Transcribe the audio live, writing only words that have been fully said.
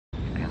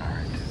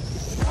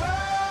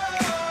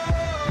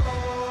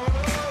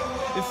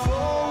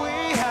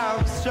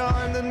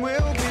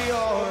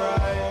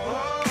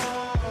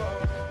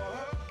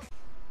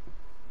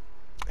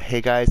Hey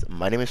guys,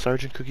 my name is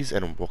Sergeant Cookies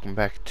and welcome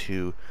back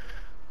to,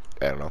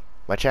 I don't know,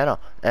 my channel.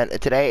 And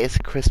today is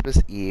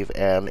Christmas Eve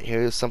and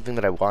here's something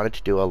that I wanted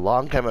to do a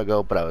long time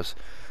ago, but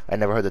I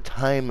never had the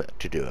time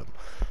to do them.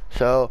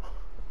 So,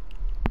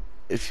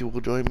 if you will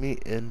join me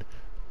in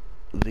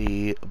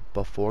the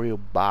before you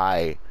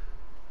buy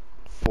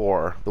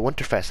for the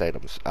Winterfest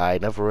items. I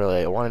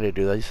wanted to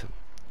do these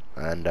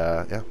and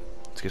yeah,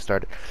 let's get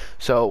started.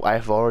 So,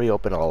 I've already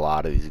opened a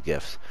lot of these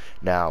gifts.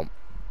 Now,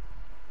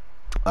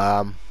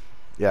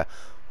 yeah,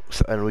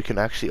 so, and we can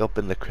actually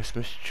open the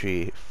Christmas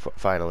tree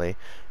finally,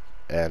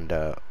 and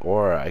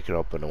or I could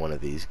open one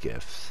of these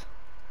gifts.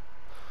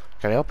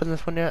 Can I open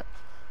this one yet?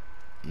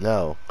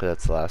 No, because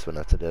that's the last one.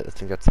 I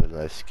think that's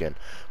another skin.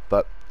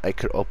 But I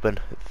could open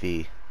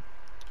the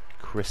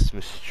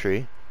Christmas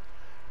tree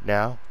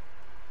now.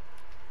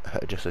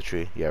 Just a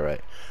tree. Yeah,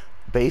 right.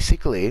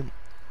 Basically,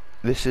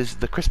 this is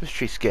the Christmas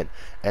tree skin,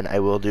 and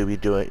I'll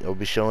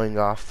be showing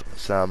off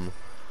some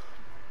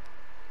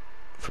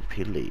from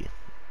Peely.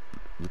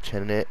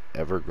 Lieutenant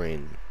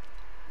Evergreen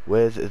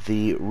with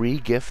the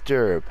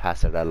regifter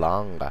pass it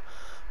along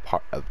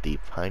part of the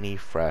Piney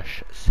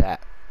Fresh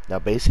set. Now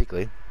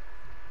basically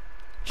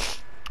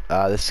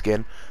this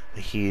skin,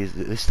 this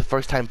is the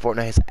first time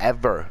Fortnite has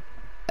ever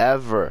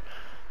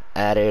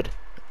added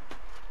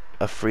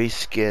a free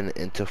skin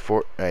into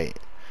Fortnite.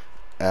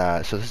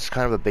 So this is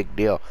kind of a big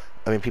deal.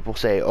 I mean, people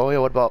say, oh yeah,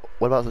 what about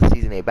the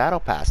Season 8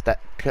 Battle Pass?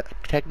 That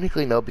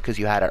technically no, because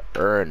you had to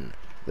earn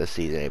the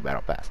Season 8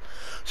 Battle Pass.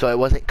 So it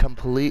wasn't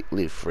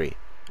completely free.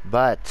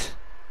 But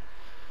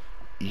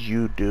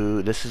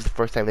this is the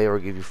first time they ever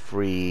give you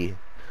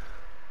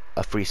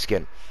a free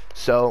skin.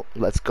 So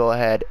let's go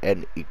ahead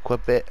and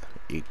equip,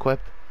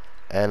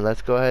 and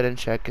let's go ahead and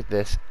check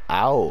this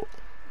out.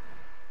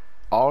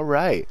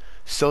 Alright,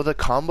 so the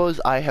combos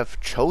I have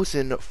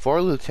chosen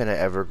for Lieutenant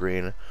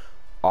Evergreen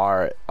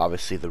are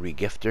obviously the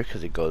regifter,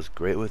 because it goes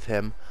great with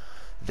him.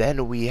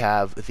 Then we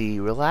have the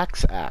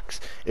Relax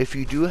Axe. If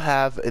you do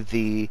have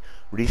the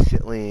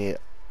recently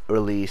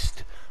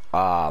released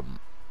that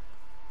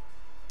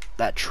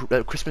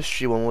Christmas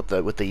tree one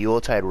with the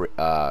Yuletide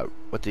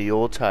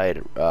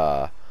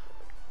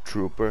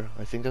Trooper,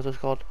 I think that's what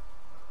it's called,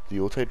 the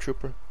Yuletide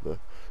Trooper,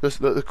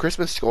 the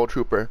Christmas Skull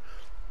Trooper,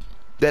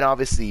 then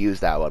obviously use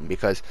that one,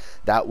 because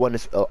that one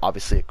is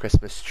obviously a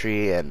Christmas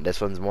tree and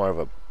this one's more of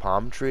a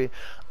palm tree.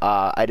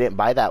 I didn't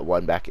buy that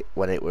one back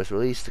when it was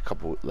released a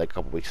couple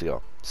weeks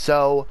ago.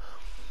 So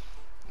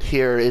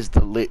here is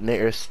the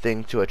nearest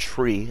thing to a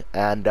tree,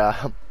 and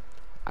I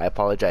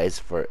apologize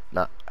for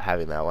not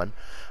having that one.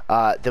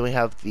 Then we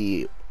have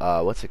the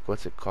what's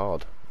it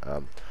called?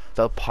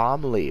 The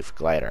palm leaf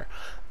glider.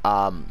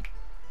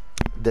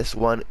 This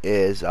one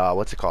is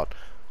what's it called?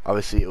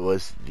 Obviously, it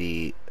was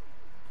the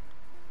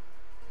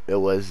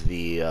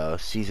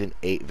Season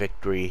 8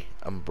 Victory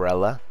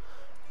umbrella,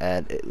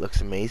 and it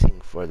looks amazing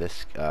for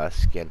this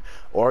skin.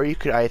 Or you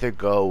could either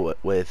go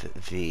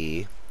with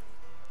the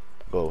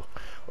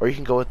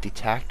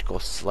Tactical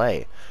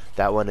Sleigh.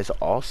 That one is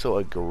also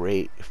a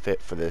great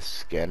fit for this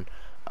skin,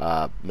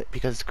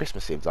 because it's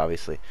Christmas themed,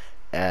 obviously.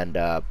 And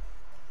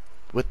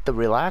with the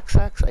Relax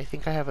Axe, I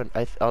think I have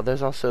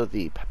there's also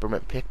the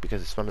Peppermint Pick,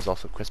 because this one is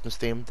also Christmas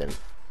themed, and it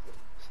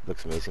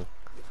looks amazing.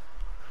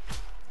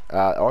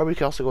 Or we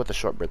can also go with the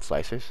Shortbread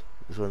Slicers.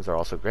 These ones are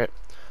also great.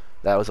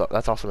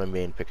 That's also my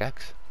main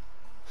pickaxe.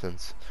 Then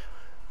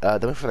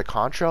for the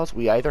contrails,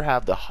 we either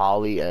have the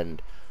Holly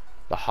and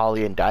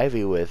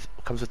Divey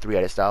comes with 3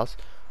 edit styles,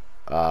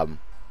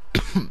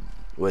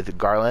 with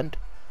Garland,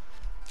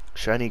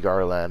 Shiny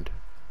Garland,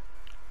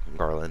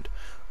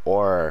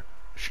 or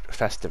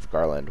Festive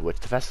Garland. Which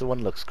the festive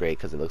one looks great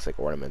because it looks like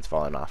ornaments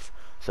falling off.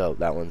 So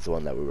that one's the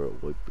one that we'll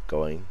be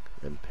going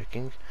and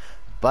picking.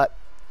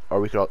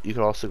 Or you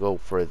could also go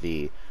for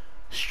the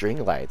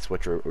string lights,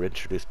 which were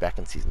introduced back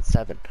in Season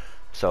 7.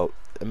 So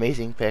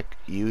amazing pick.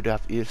 You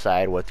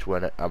decide which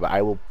one. But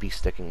I will be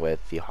sticking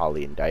with the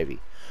Holly and Divey.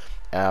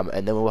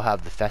 And then we'll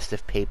have the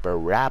Festive Paper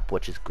Wrap,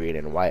 which is green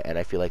and white, and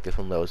I feel like this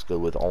one goes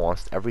good with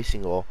almost every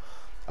single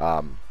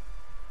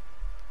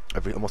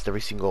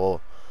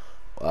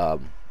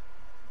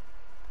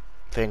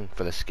thing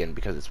for the skin,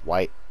 because it's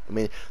white. I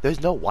mean,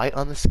 there's no white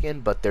on the skin,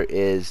 but there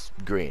is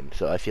green,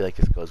 so I feel like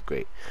this goes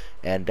great.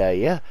 And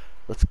yeah,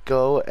 let's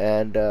go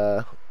and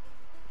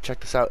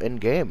check this out in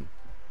game.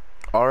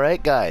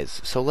 Alright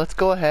guys, so let's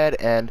go ahead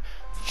and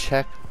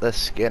check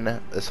this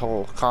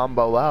whole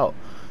combo out.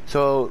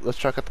 So let's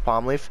check out the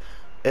palm leaf.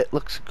 It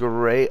looks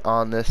great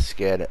on this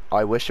skin.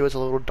 I wish it was a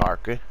little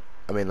darker.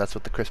 I mean, that's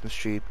what the Christmas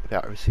tree,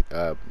 that's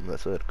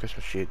what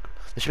Christmas tree,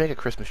 they should make a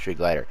Christmas tree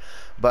glider.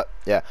 But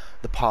yeah,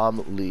 the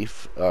palm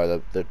leaf,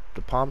 or the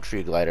palm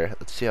tree glider,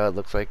 let's see how it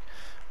looks like.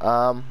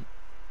 It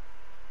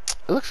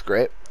looks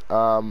great.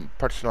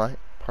 Personally,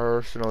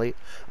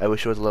 I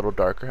wish it was a little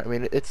darker. I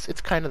mean, it's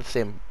kind of the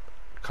same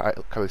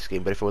color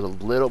scheme, but if it was a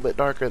little bit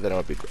darker, then it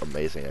would be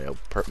amazing, and it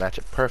would match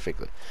it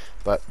perfectly.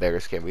 But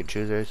beggars can't be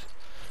choosers,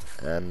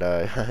 and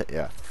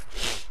yeah.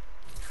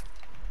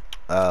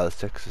 Let's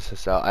check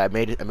this out. I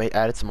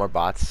added some more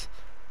bots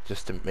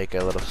just to make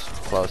it a little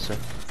closer.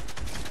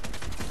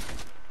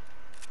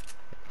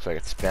 so I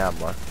can spam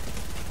more.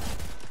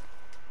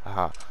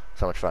 Haha,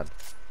 so much fun.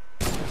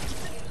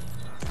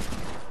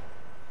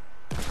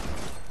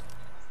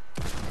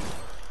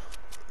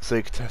 So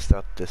you can test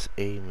out this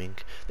aiming.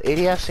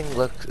 The ADS thing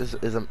looks is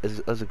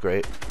a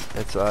great.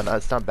 It's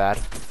not bad.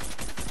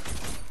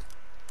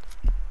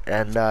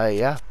 And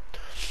yeah,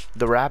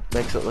 the wrap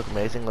makes it look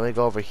amazing. Let me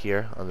go over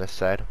here on this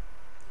side,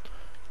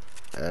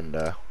 and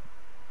let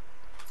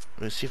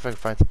me see if I can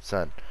find some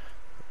sun.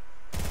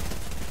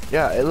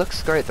 Yeah, it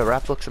looks great. The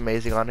wrap looks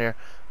amazing on here.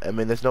 I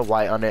mean, there's no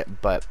white on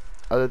it, but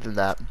other than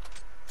that,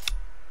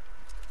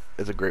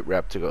 it's a great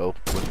wrap to go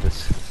with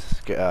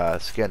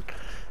this skin.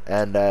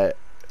 And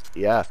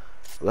yeah,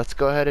 let's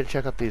go ahead and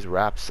check out these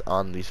wraps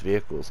on these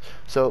vehicles.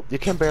 So you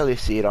can barely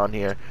see it on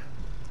here.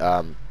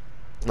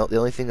 No, the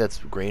only thing that's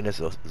green is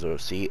the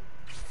seat.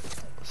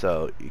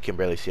 So you can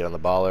barely see it on the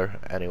baller.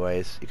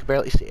 Anyways, you can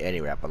barely see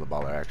any wrap on the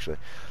baller actually.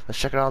 Let's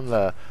check it on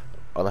the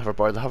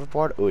hoverboard. The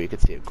hoverboard, oh, you can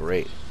see it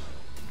great.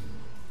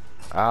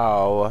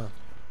 Ow.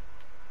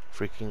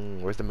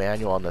 Freaking, where's the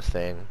manual on this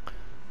thing?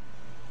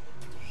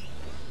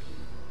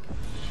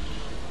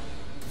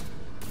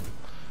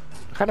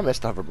 I kind of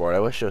missed the hoverboard. I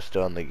wish it was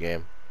still in the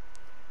game.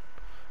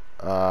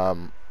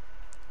 Some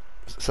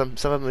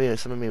of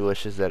me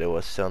wishes that it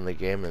was still in the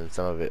game, and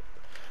some of it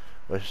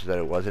wishes that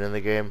it wasn't in the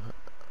game.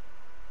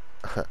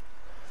 But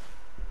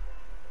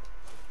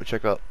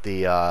check out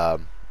the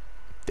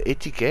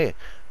ATK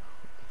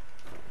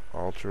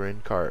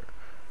all-terrain cart.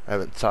 I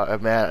haven't saw.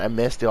 Man, I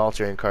missed the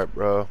all-terrain cart,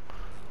 bro.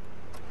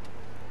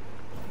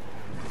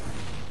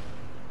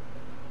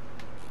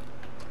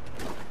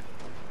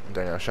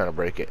 Dang, I was trying to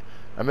break it.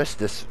 I missed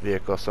this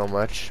vehicle so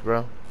much,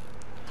 bro.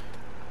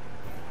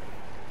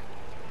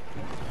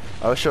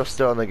 I wish it was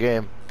still in the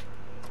game,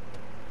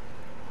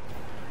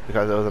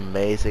 because it was an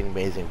amazing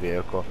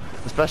vehicle.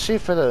 Especially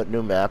for the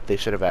new map, they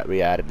should have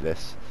re-added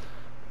this,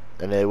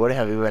 and they wouldn't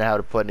have even had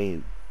to put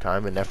any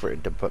time and effort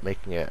into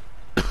making it,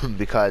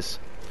 because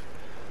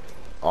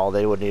all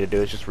they would need to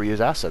do is just reuse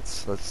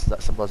assets. That's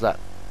that simple as that.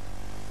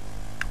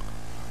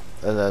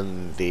 And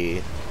then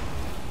the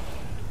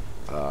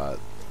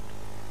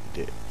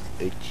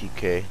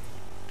ATK.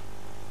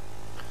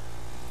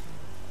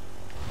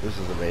 This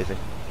is amazing.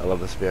 I love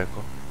this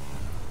vehicle.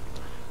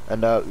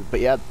 And but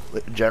yeah,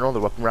 in general, the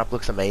weapon wrap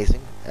looks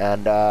amazing.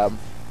 And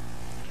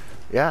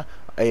yeah,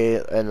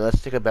 and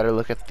let's take a better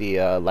look at the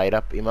light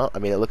up emote. I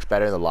mean, it looks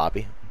better in the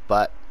lobby,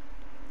 but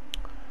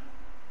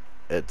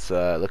it's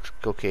looks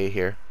okay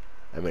here.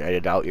 I mean, I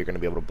doubt you're gonna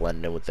be able to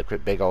blend in with the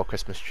big old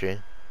Christmas tree.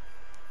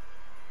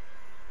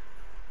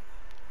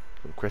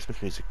 Some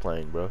Christmas music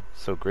playing, bro.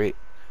 So great.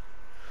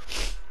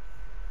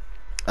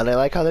 And I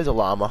like how there's a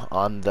llama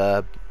on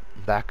the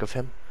back of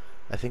him.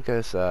 I think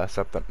there's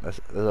something. There's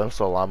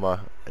also a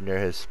llama near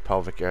his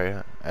pelvic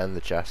area and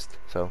the chest.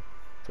 So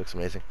it looks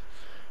amazing.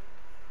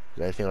 Is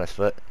there anything on his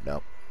foot?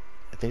 No.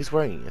 I think he's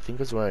wearing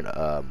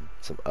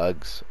some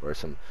Uggs or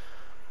some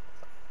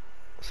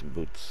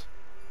boots.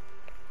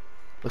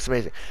 Looks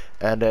amazing.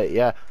 And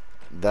yeah,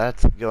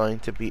 that's going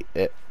to be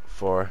it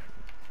for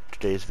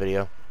today's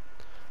video.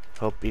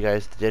 Hope you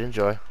guys did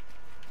enjoy.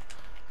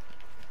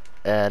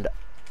 And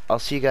I'll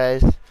see you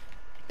guys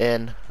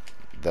in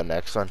the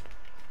next one.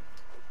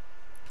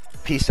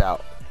 Peace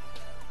out.